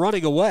everybody and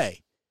running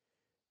away,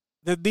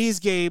 then these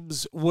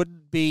games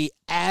wouldn't be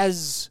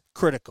as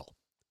critical.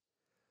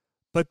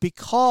 But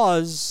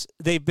because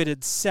they've been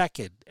in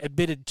second and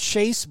been in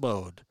chase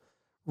mode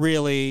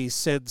really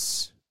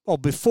since,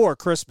 before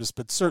Christmas,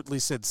 but certainly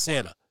since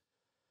Santa,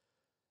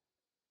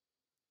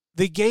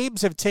 the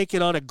games have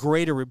taken on a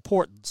greater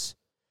importance.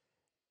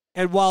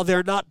 And while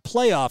they're not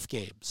playoff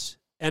games,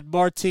 and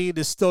Martin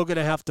is still going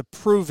to have to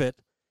prove it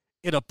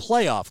in a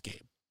playoff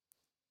game,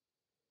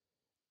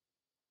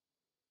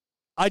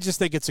 I just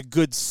think it's a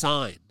good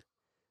sign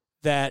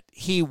that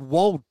he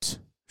won't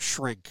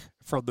shrink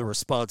from the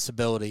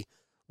responsibility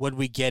when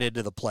we get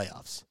into the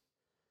playoffs.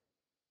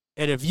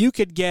 And if you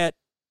could get,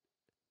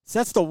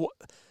 I'm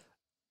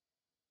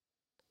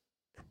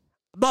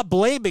not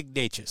blaming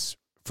Necas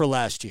for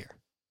last year.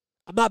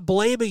 I'm not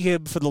blaming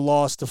him for the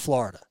loss to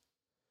Florida.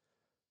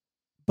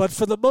 But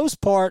for the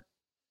most part,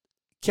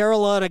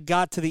 Carolina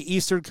got to the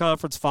Eastern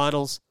Conference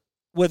Finals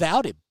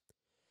without him.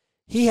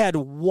 He had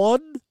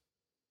one,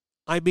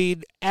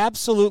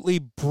 absolutely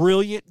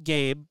brilliant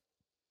game,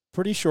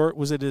 pretty sure it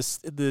was in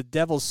the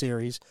Devils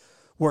series,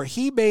 where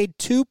he made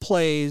 2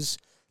 plays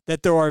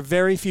that there are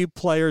very few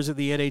players in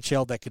the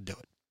NHL that can do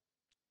it.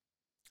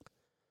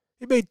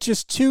 He made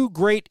just 2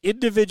 great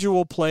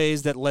individual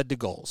plays that led to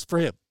goals for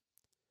him.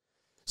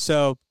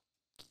 So,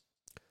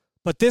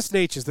 but this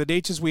Necas, the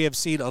Necas we have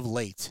seen of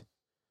late,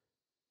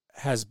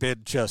 has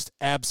been just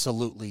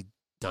absolutely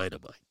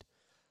dynamite.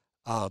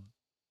 All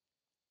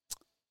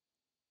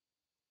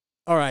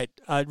right,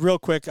 real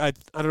quick, I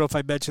don't know if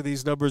I mentioned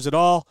these numbers at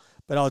all,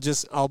 but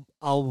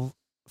I'll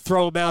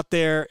throw them out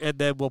there, and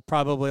then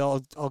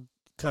I'll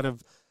kind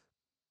of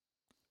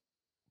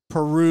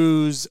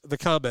peruse the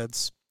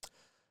comments.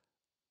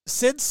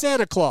 Since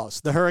Santa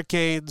Claus, the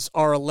Hurricanes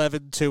are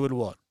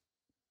 11-2-1.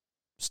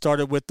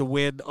 Started with the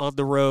win on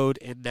the road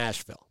in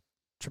Nashville.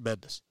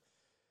 Tremendous.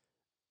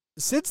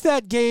 Since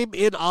that game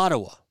in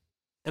Ottawa,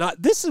 and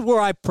this is where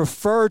I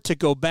prefer to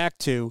go back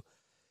to,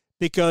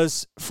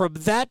 because from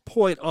that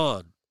point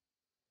on,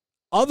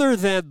 other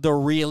than the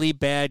really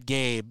bad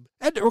game,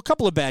 and there were a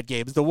couple of bad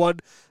games, the one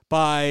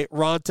by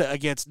Raanta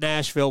against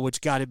Nashville,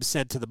 which got him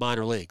sent to the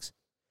minor leagues,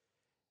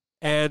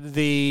 and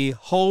the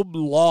home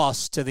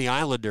loss to the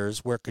Islanders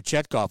where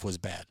Kochetkov was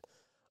bad.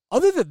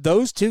 Other than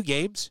those two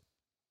games,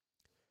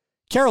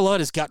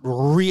 Carolina's got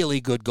really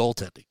good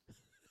goaltending.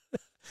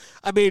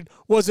 I mean,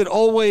 was it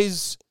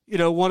always,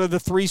 one of the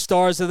 3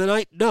 stars of the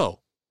night?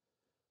 No.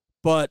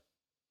 But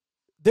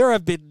there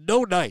have been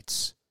no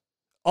nights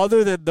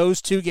other than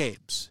those 2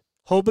 games,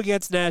 home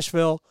against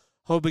Nashville,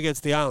 home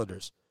against the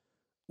Islanders,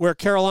 where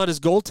Carolina's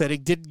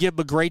goaltending didn't give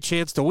them a great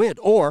chance to win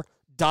or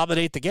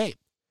dominate the game.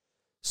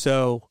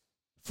 So,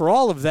 for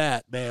all of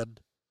that, man,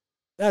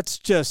 that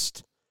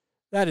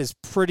is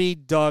pretty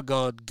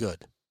doggone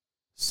good.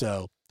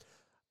 So,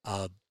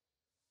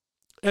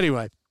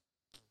 anyway,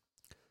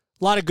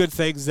 a lot of good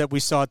things that we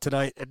saw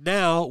tonight, and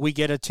now we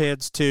get a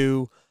chance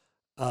to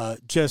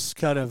just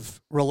kind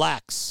of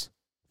relax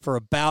for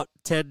about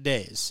 10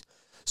 days.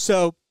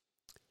 So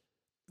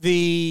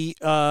the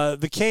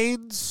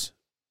Canes,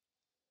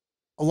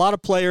 a lot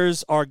of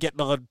players are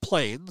getting on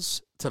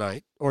planes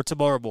tonight or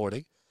tomorrow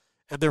morning,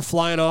 and they're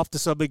flying off to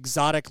some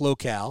exotic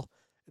locale.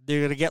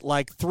 They're going to get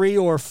like 3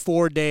 or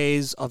 4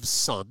 days of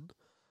sun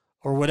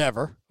or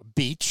whatever,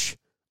 beach,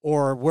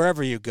 or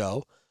wherever you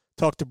go.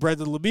 Talk to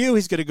Brendan Lemieux.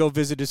 He's going to go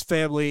visit his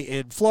family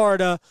in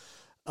Florida.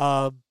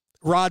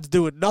 Rod's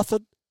doing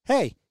nothing.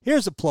 Hey,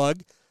 here's a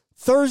plug.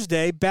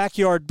 Thursday,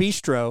 Backyard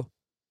Bistro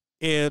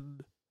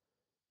in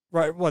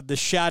the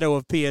shadow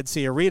of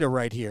PNC Arena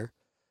right here.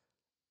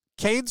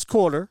 Canes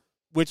Corner,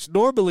 which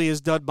normally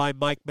is done by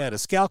Mike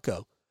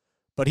Maniscalco,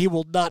 but he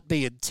will not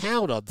be in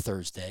town on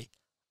Thursday.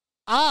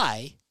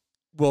 I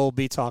will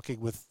be talking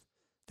with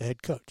the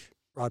head coach,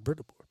 Rod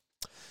Brindamore.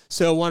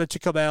 So why don't you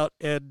come out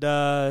and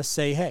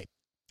say hey.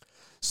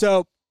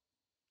 So,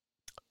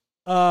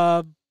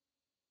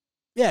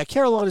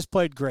 Carolina's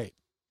played great.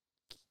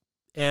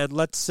 And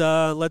let's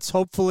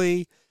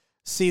hopefully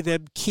see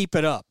them keep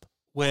it up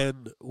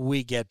when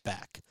we get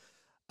back.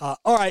 All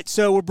right,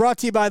 so we're brought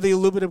to you by the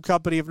Aluminum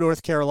Company of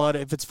North Carolina.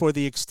 If it's for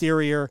the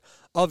exterior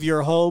of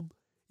your home,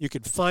 you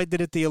can find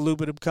it at the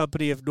Aluminum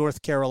Company of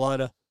North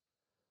Carolina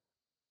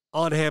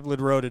on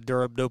Hamlin Road in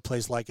Durham. No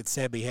place like it.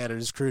 Sammy Hanna and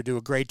his crew do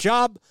a great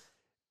job.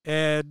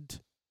 And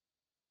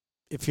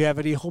if you have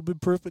any home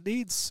improvement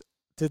needs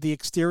to the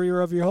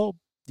exterior of your home,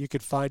 you can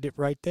find it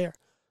right there.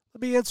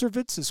 Let me answer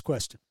Vince's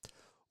question.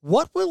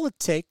 What will it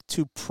take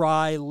to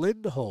pry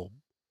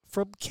Lindholm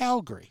from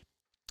Calgary?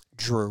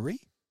 Drury?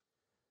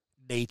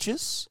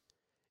 Necas?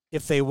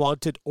 If they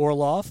wanted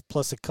Orlov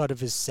plus a cut of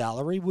his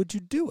salary, would you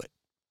do it?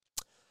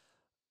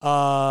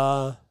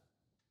 I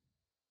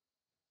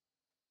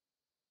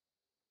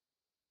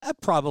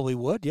probably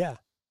would, yeah.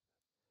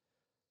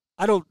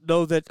 I don't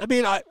know that. I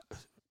mean,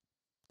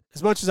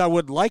 as much as I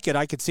wouldn't like it,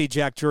 I could see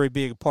Jack Drury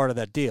being a part of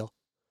that deal.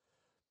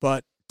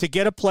 But to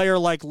get a player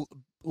like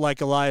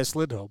Elias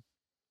Lindholm,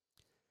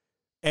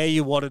 A,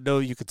 you want to know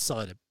you could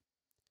sign him.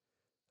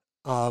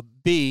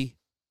 B,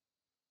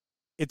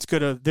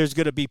 there's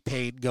gonna be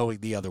pain going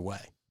the other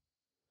way.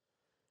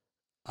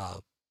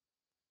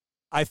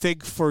 I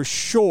think for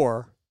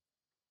sure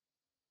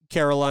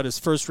Carolina's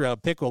first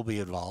round pick will be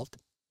involved.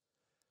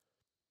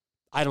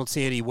 I don't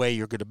see any way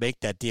you're going to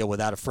make that deal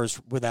without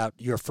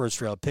your first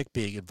round pick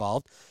being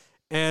involved.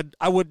 And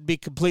I wouldn't be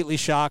completely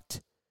shocked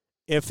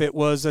if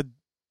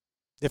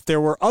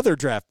there were other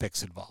draft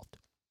picks involved.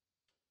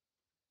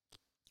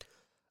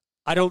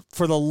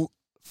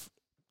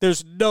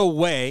 There's no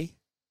way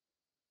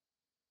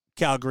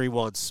Calgary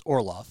wants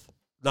Orlov.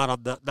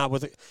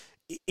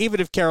 Even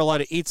if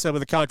Carolina eats some of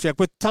the contract,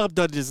 what Tom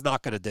Dundon is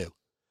not going to do.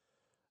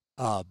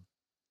 I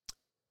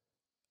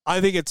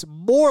think it's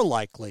more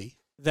likely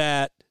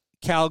that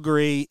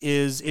Calgary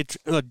is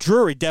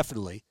Drury,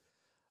 definitely.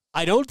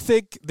 I don't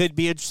think they'd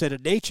be interested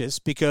in Necas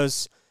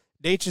because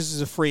Necas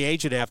is a free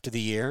agent after the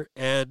year,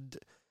 and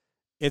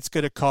it's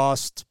going to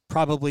cost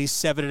probably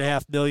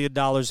 $7.5 million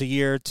a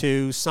year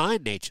to sign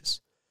Necas.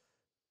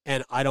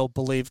 And I don't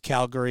believe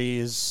Calgary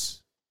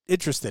is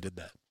interested in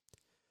that.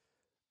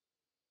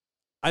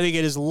 I think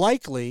it is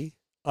likely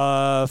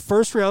a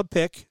first-round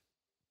pick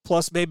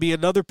plus maybe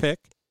another pick,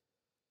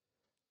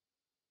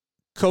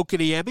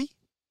 Kokoniemi.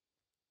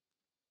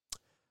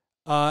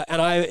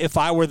 If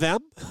I were them,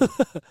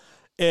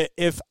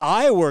 if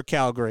I were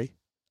Calgary,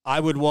 I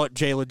would want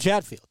Jalen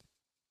Chatfield.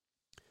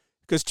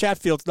 Because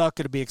Chatfield's not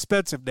going to be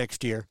expensive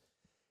next year,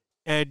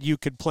 and you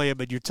can play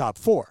him in your top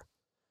 4.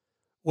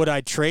 Would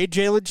I trade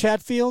Jalen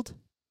Chatfield?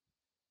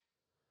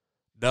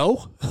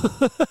 No,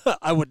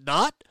 I would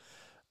not.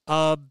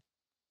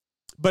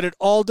 But it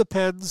all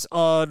depends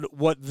on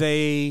what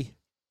they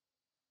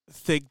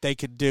think they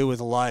can do with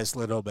Elias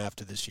Lindholm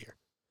after this year.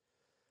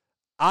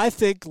 I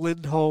think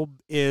Lindholm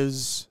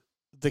is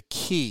the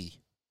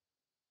key.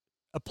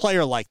 A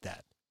player like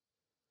that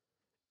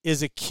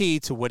is a key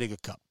to winning a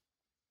cup.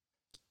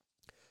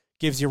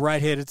 Gives you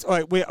right-handed.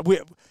 All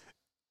right,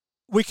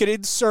 we could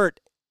insert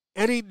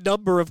any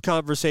number of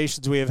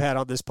conversations we have had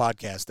on this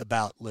podcast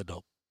about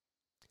Lindholm.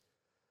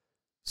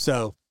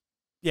 So,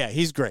 yeah,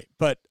 he's great.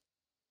 But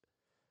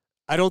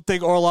I don't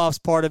think Orlov's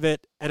part of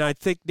it, and I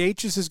think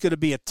Necas is going to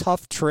be a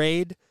tough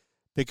trade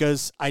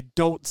because I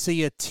don't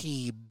see a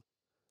team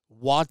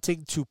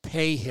wanting to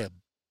pay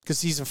him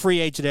because he's a free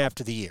agent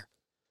after the year.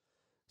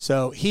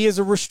 So he is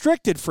a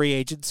restricted free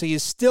agent, so he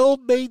still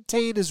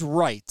maintain his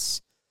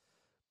rights,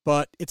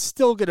 but it's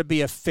still going to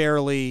be a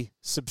fairly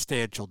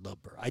substantial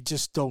number. I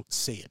just don't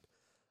see it.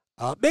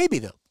 Maybe,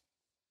 though.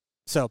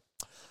 So,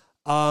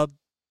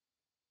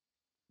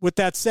 with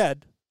that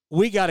said,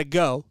 we got to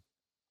go.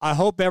 I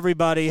hope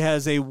everybody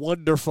has a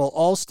wonderful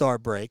All-Star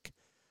break,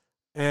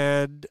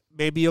 and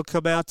maybe you'll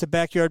come out to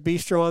Backyard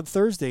Bistro on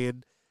Thursday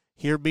and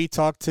hear me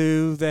talk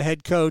to the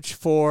head coach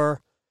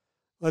for,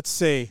 let's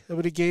see, how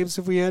many games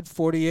have we had?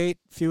 48,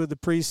 a few in the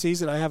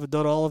preseason. I haven't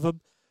done all of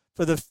them.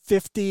 For the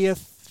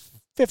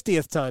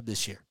 50th time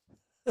this year.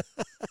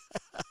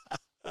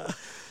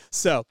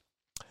 So,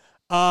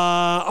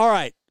 all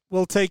right,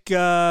 we'll take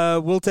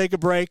a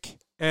break,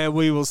 and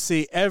we will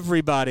see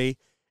everybody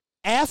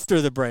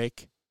after the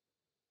break.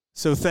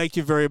 So thank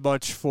you very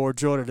much for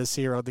joining us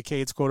here on the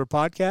Canes Corner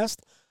podcast.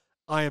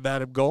 I am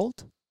Adam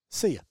Gold.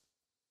 See ya.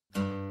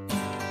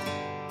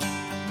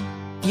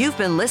 You've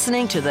been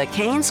listening to the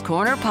Canes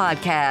Corner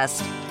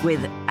podcast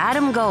with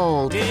Adam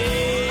Gold.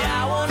 Yeah,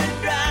 I want to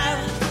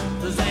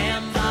drive the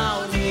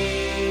Zamboni.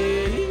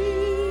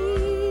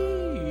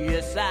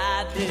 Yes,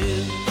 I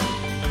do.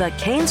 The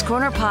Canes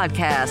Corner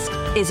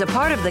podcast is a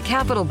part of the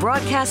Capital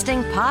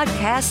Broadcasting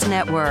Podcast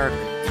Network.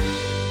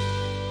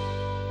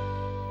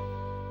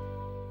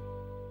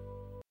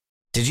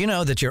 Did you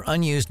know that your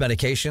unused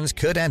medications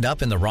could end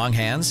up in the wrong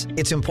hands?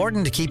 It's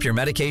important to keep your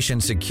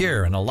medications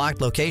secure in a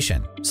locked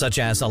location, such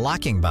as a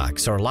locking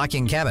box or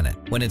locking cabinet.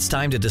 When it's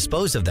time to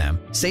dispose of them,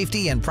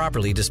 safely and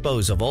properly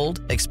dispose of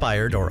old,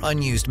 expired, or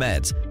unused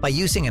meds by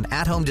using an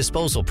at-home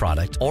disposal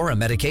product or a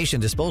medication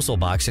disposal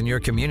box in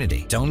your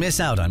community. Don't miss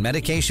out on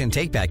medication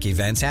take-back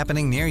events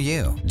happening near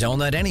you. Don't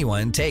let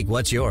anyone take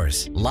what's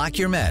yours. Lock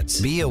your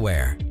meds. Be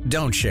aware.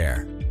 Don't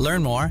share.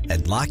 Learn more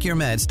at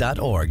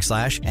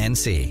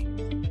lockyourmeds.org/NC.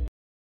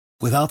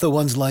 Without the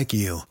ones like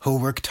you, who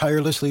work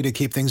tirelessly to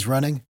keep things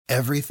running,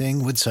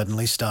 everything would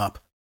suddenly stop.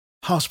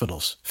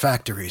 Hospitals,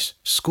 factories,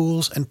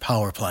 schools, and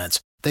power plants,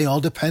 they all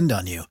depend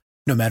on you.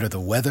 No matter the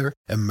weather,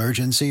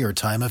 emergency, or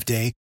time of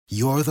day,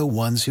 you're the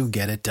ones who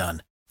get it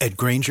done. At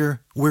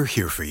Grainger, we're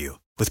here for you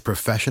with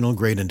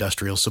professional-grade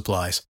industrial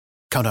supplies.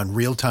 Count on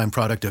real-time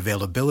product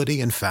availability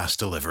and fast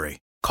delivery.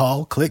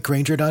 Call,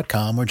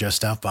 clickgrainger.com, or just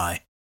stop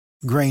by.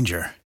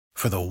 Grainger,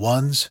 for the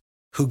ones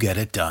who get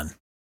it done.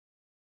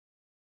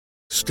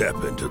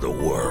 Step into the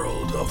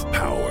world of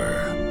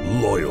power,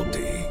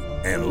 loyalty,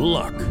 and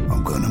luck.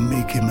 I'm gonna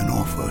make him an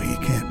offer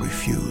he can't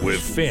refuse. With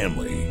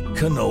family,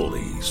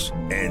 cannolis,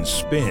 and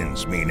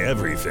spins mean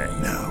everything.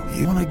 Now,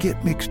 you wanna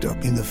get mixed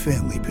up in the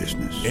family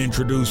business.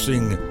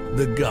 Introducing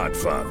The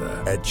Godfather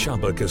at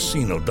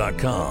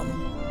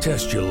ChumbaCasino.com.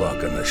 Test your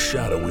luck in the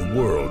shadowy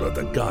world of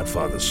The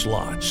Godfather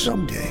slot.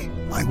 Someday,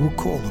 I will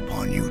call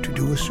upon you to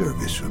do a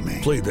service for me.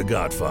 Play The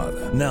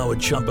Godfather, now at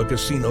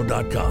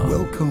ChumbaCasino.com.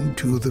 Welcome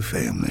to the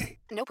family.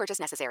 No purchase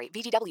necessary.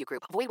 VGW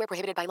Group. Void where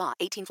prohibited by law.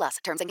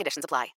 18+. Terms and conditions apply.